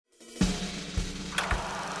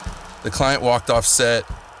The client walked off set,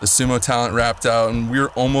 the Sumo talent wrapped out, and we were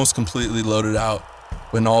almost completely loaded out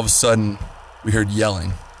when all of a sudden we heard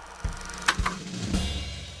yelling.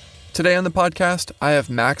 Today on the podcast, I have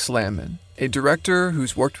Max Lanman, a director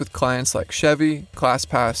who's worked with clients like Chevy,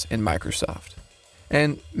 ClassPass, and Microsoft.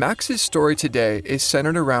 And Max's story today is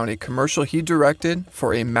centered around a commercial he directed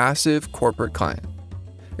for a massive corporate client.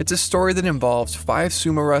 It's a story that involves 5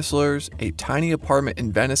 sumo wrestlers, a tiny apartment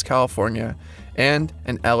in Venice, California, and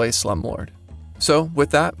an LA slumlord. So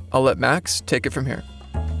with that, I'll let Max take it from here.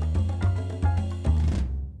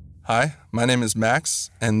 Hi, my name is Max,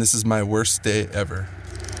 and this is my worst day ever.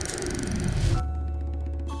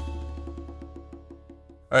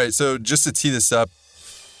 All right, so just to tee this up,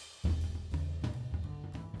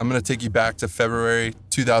 I'm going to take you back to February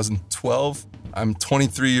 2012. I'm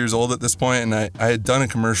 23 years old at this point, and I had done a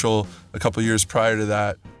commercial a couple years prior to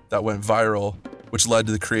that went viral, which led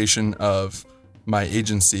to the creation of my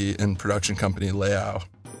agency and production company, Leao.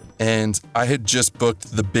 And I had just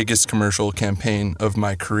booked the biggest commercial campaign of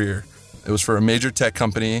my career. It was for a major tech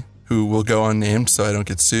company who will go unnamed so I don't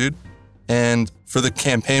get sued. And for the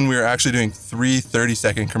campaign, we were actually doing 3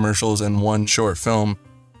 30-second commercials and 1 short film.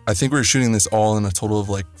 I think we were shooting this all in a total of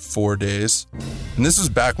like 4 days. And this was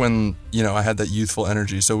back when, I had that youthful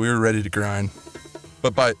energy, so we were ready to grind.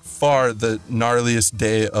 But by far the gnarliest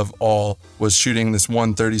day of all was shooting this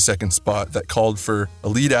 1 30-second spot that called for a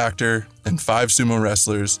lead actor and 5 sumo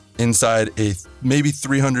wrestlers inside a maybe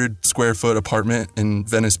 300 square foot apartment in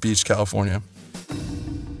Venice Beach, California.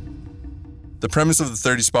 The premise of the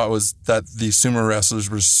 30 spot was that the sumo wrestlers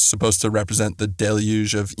were supposed to represent the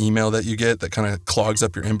deluge of email that you get that kind of clogs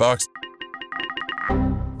up your inbox.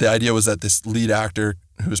 The idea was that this lead actor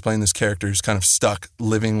who was playing this character who's kind of stuck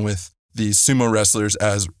living with these sumo wrestlers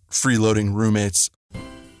as freeloading roommates.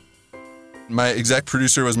 My exec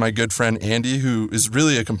producer was my good friend Andy, who is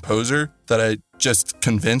really a composer that I just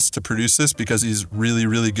convinced to produce this because he's really,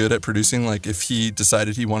 really good at producing. Like if he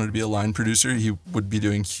decided he wanted to be a line producer, he would be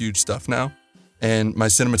doing huge stuff now. And my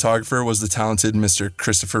cinematographer was the talented Mr.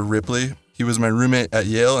 Christopher Ripley. He was my roommate at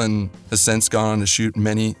Yale and has since gone on to shoot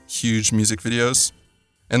many huge music videos.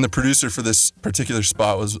 And the producer for this particular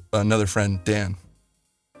spot was another friend, Dan.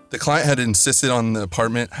 The client had insisted on the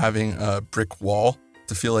apartment having a brick wall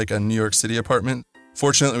to feel like a New York City apartment.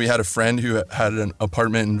 Fortunately, we had a friend who had an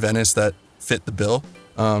apartment in Venice that fit the bill.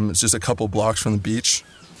 It's just a couple blocks from the beach.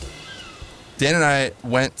 Dan and I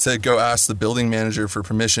went to go ask the building manager for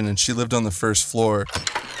permission, and she lived on the first floor.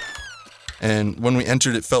 And when we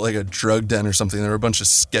entered, it felt like a drug den or something. There were a bunch of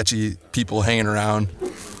sketchy people hanging around.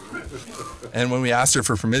 And when we asked her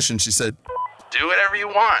for permission, she said, "Do whatever you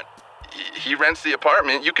want. He rents the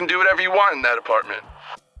apartment. You can do whatever you want in that apartment."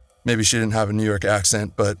 Maybe she didn't have a New York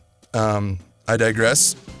accent, but I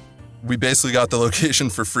digress. We basically got the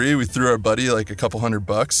location for free. We threw our buddy like a couple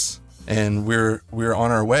 $100, and we're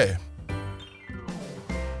on our way.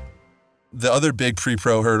 The other big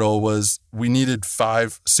pre-pro hurdle was we needed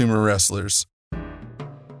 5 sumo wrestlers.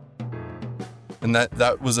 And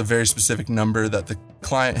that was a very specific number that the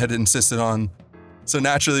client had insisted on. So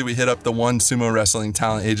naturally, we hit up the one sumo wrestling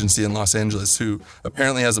talent agency in Los Angeles who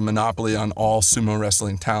apparently has a monopoly on all sumo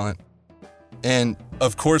wrestling talent. And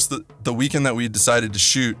of course, the weekend that we decided to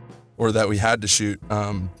shoot, or that we had to shoot,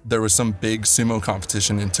 there was some big sumo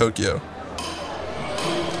competition in Tokyo.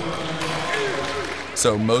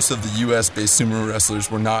 So most of the US-based sumo wrestlers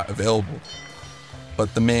were not available.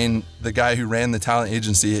 But the guy who ran the talent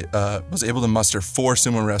agency was able to muster 4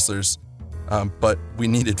 sumo wrestlers, but we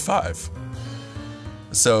needed 5.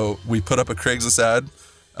 So we put up a Craigslist ad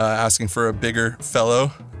asking for a bigger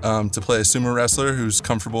fellow to play a sumo wrestler who's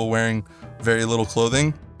comfortable wearing very little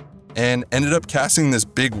clothing, and ended up casting this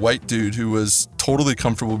big white dude who was totally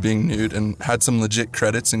comfortable being nude and had some legit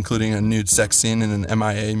credits, including a nude sex scene in an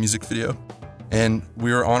MIA music video. And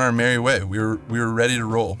we were on our merry way. We were ready to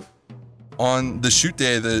roll. On the shoot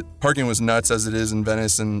day, the parking was nuts as it is in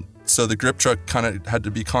Venice, and so the grip truck kind of had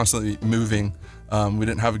to be constantly moving. We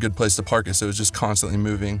didn't have a good place to park it, so it was just constantly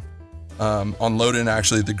moving. On load-in,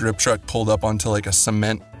 actually, the grip truck pulled up onto like a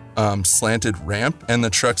cement slanted ramp, and the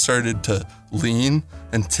truck started to lean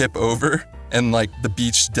and tip over. And like the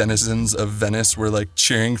beach denizens of Venice were like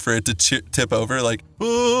cheering for it to tip over, like,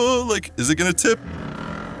 oh, like, is it gonna tip?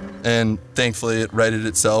 And thankfully, it righted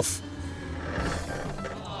itself.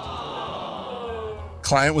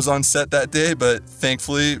 Client was on set that day, but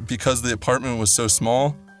thankfully, because the apartment was so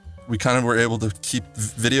small, we kind of were able to keep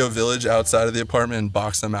Video Village outside of the apartment and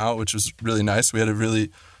box them out, which was really nice. We had a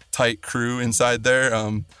really tight crew inside there.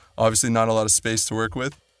 Obviously not a lot of space to work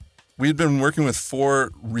with. We'd been working with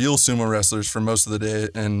 4 real sumo wrestlers for most of the day,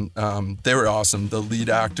 and they were awesome. The lead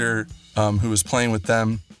actor who was playing with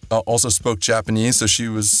them also spoke Japanese, so she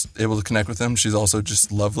was able to connect with them. She's also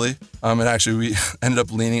just lovely. And actually, we ended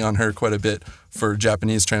up leaning on her quite a bit for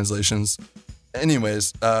Japanese translations.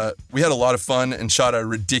 Anyways, we had a lot of fun and shot a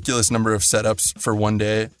ridiculous number of setups for one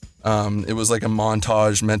day. It was like a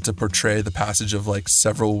montage meant to portray the passage of like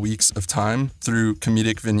several weeks of time through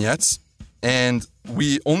comedic vignettes. And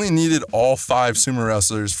we only needed all 5 sumo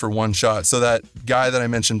wrestlers for one shot. So that guy that I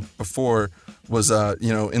mentioned before was,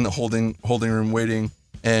 in the holding room waiting.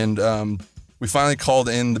 And we finally called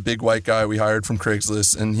in the big white guy we hired from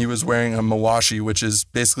Craigslist, and he was wearing a mawashi, which is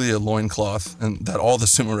basically a loincloth, and that all the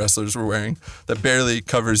sumo wrestlers were wearing, that barely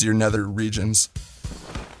covers your nether regions.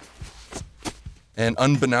 And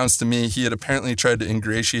unbeknownst to me, he had apparently tried to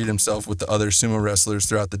ingratiate himself with the other sumo wrestlers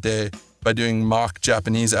throughout the day by doing mock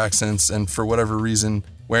Japanese accents and, for whatever reason,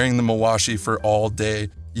 wearing the mawashi for all day,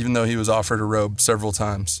 even though he was offered a robe several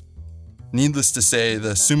times. Needless to say, the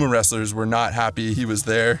sumo wrestlers were not happy he was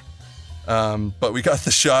there, but we got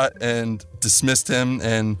the shot and dismissed him.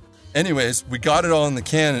 And anyways, we got it all in the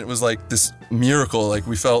can. And it was like this miracle. Like,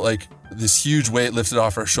 we felt like this huge weight lifted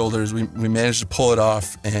off our shoulders. We managed to pull it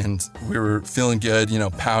off, and we were feeling good,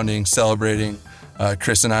 pounding, celebrating.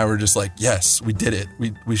 Chris and I were just like, yes, we did it.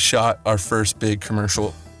 We shot our first big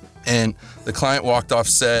commercial. And the client walked off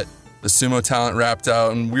set, the sumo talent wrapped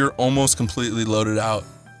out, and we were almost completely loaded out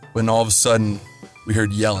when all of a sudden we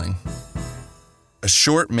heard yelling. A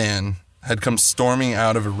short man had come storming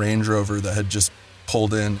out of a Range Rover that had just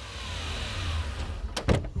pulled in.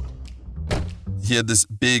 He had this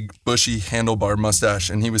big, bushy handlebar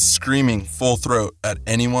mustache, and he was screaming full throat at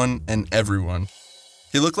anyone and everyone.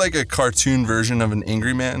 He looked like a cartoon version of an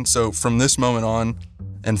angry man, so from this moment on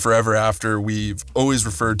and forever after, we've always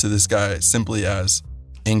referred to this guy simply as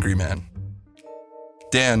Angry Man.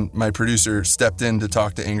 Dan, my producer, stepped in to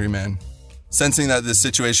talk to Angry Man. Sensing that this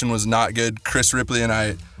situation was not good, Chris Ripley and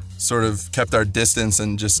I sort of kept our distance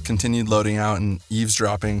and just continued loading out and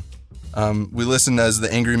eavesdropping. We listened as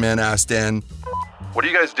the Angry Man asked Dan, "What are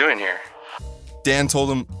you guys doing here?" Dan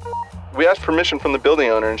told him, "We asked permission from the building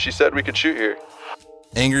owner and she said we could shoot here."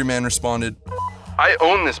 Angry Man responded, "I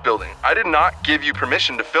own this building. I did not give you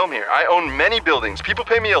permission to film here. I own many buildings. People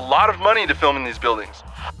pay me a lot of money to film in these buildings."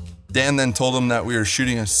 Dan then told him that we were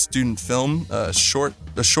shooting a student film, a short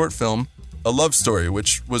film, a love story,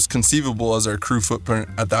 which was conceivable as our crew footprint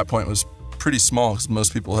at that point was pretty small because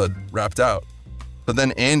most people had wrapped out. But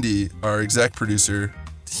then Andy, our exec producer,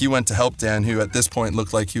 he went to help Dan, who at this point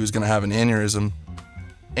looked like he was going to have an aneurysm.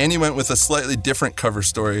 Andy went with a slightly different cover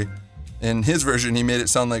story. In his version, he made it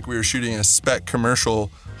sound like we were shooting a spec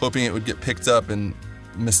commercial, hoping it would get picked up, and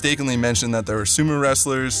mistakenly mentioned that there were sumo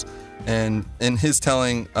wrestlers. And in his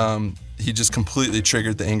telling, he just completely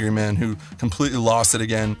triggered the Angry Man, who completely lost it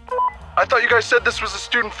again. "I thought you guys said this was a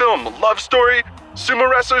student film, a love story, sumo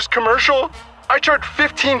wrestlers commercial? I charged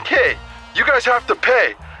 $15K. You guys have to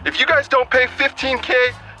pay. If you guys don't pay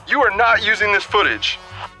 $15K, you are not using this footage."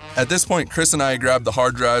 At this point, Chris and I grabbed the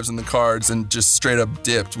hard drives and the cards and just straight up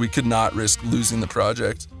dipped. We could not risk losing the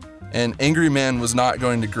project. And Angry Man was not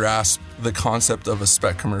going to grasp the concept of a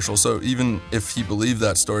spec commercial. So even if he believed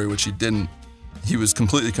that story, which he didn't, he was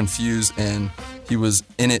completely confused and he was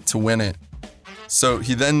in it to win it. So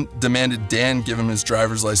he then demanded Dan give him his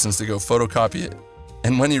driver's license to go photocopy it.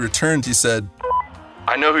 And when he returned, he said,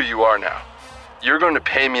 "I know who you are now. You're going to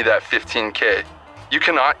pay me that $15K. You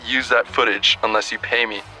cannot use that footage unless you pay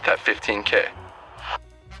me that $15K.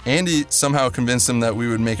 Andy somehow convinced him that we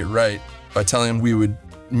would make it right by telling him we would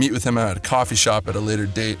meet with him at a coffee shop at a later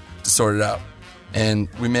date to sort it out. And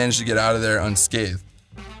we managed to get out of there unscathed.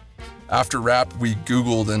 After wrap, we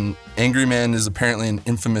Googled, and Angry Man is apparently an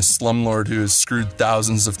infamous slumlord who has screwed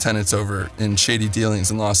thousands of tenants over in shady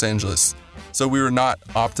dealings in Los Angeles. So we were not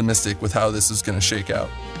optimistic with how this was going to shake out.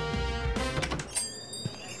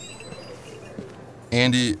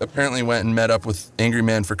 Andy apparently went and met up with Angry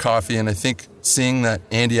Man for coffee, and I think seeing that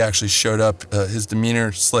Andy actually showed up, his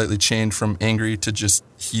demeanor slightly changed from angry to just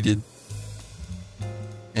heated.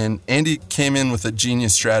 And Andy came in with a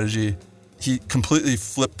genius strategy. He completely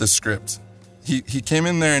flipped the script. He came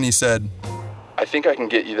in there and he said, "I think I can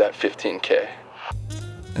get you that $15K.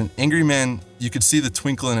 And Angry Man, you could see the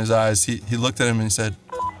twinkle in his eyes. He looked at him and he said,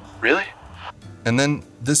 "Really?" And then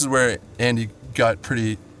this is where Andy got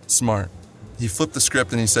pretty smart. He flipped the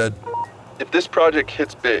script and he said, "If this project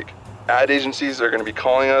hits big, ad agencies are going to be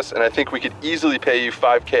calling us, and I think we could easily pay you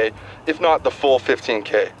 $5K, if not the full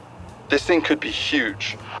 $15K. This thing could be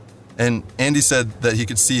huge." And Andy said that he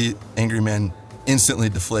could see Angry Man instantly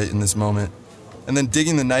deflate in this moment. And then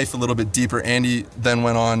digging the knife a little bit deeper, Andy then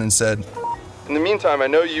went on and said, "In the meantime, I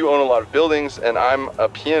know you own a lot of buildings, and I'm a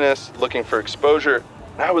pianist looking for exposure.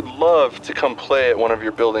 And I would love to come play at one of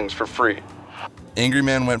your buildings for free." Angry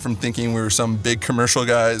Man went from thinking we were some big commercial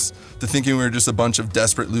guys to thinking we were just a bunch of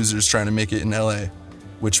desperate losers trying to make it in LA,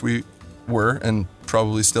 which we were and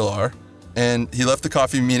probably still are. And he left the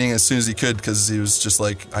coffee meeting as soon as he could because he was just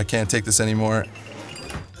like, I can't take this anymore.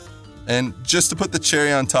 And just to put the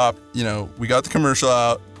cherry on top, we got the commercial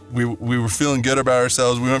out. We were feeling good about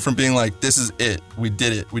ourselves. We went from being like, this is it. We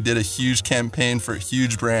did it. We did a huge campaign for a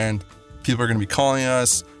huge brand. People are going to be calling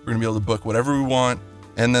us. We're going to be able to book whatever we want.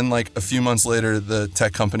 And then like a few months later, the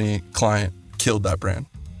tech company client killed that brand.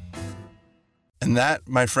 And that,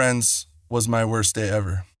 my friends, was my worst day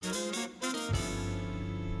ever.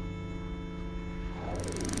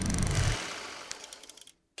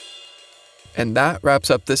 And that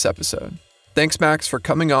wraps up this episode. Thanks, Max, for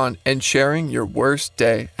coming on and sharing your worst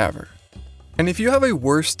day ever. And if you have a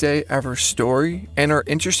worst day ever story and are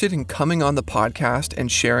interested in coming on the podcast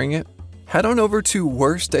and sharing it, head on over to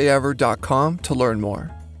worstdayever.com to learn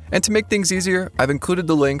more. And to make things easier, I've included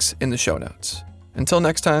the links in the show notes. Until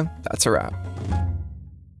next time, that's a wrap.